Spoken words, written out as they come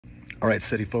All right,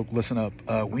 city folk, listen up.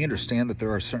 We understand that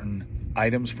there are certain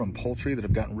items from poultry that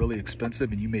have gotten really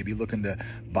expensive and you may be looking to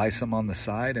buy some on the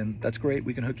side, and that's great.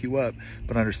 We can hook you up,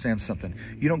 but understand something.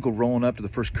 You don't go rolling up to the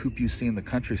first coop you see in the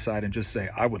countryside and just say,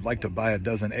 I would like to buy a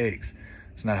dozen eggs.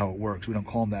 It's not how it works. We don't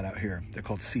call them that out here. They're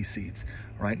called seeds.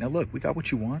 All right, now look, we got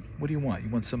what you want. What do you want? You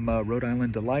want some Rhode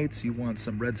Island Delights? You want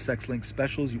some Red Sex Link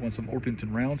specials? You want some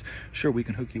Orpington Rounds? Sure, we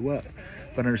can hook you up,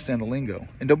 but understand the lingo.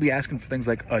 And don't be asking for things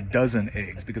like a dozen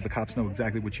eggs, because the cops know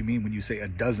exactly what you mean when you say a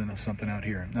dozen of something out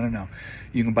here. No.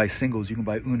 You can buy singles, you can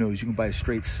buy unos, you can buy a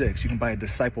straight six, you can buy a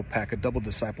disciple pack, a double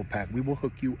disciple pack. We will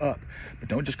hook you up, but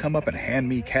don't just come up and hand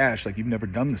me cash like you've never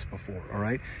done this before, all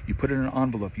right? You put it in an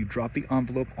envelope, you drop the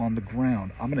envelope on the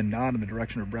ground. I'm gonna nod in the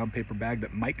direction of a brown paper bag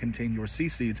that might contain your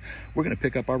seeds. We're gonna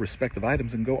pick up our respective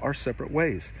items and go our separate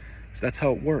ways. So that's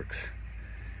how it works.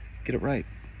 Get it right.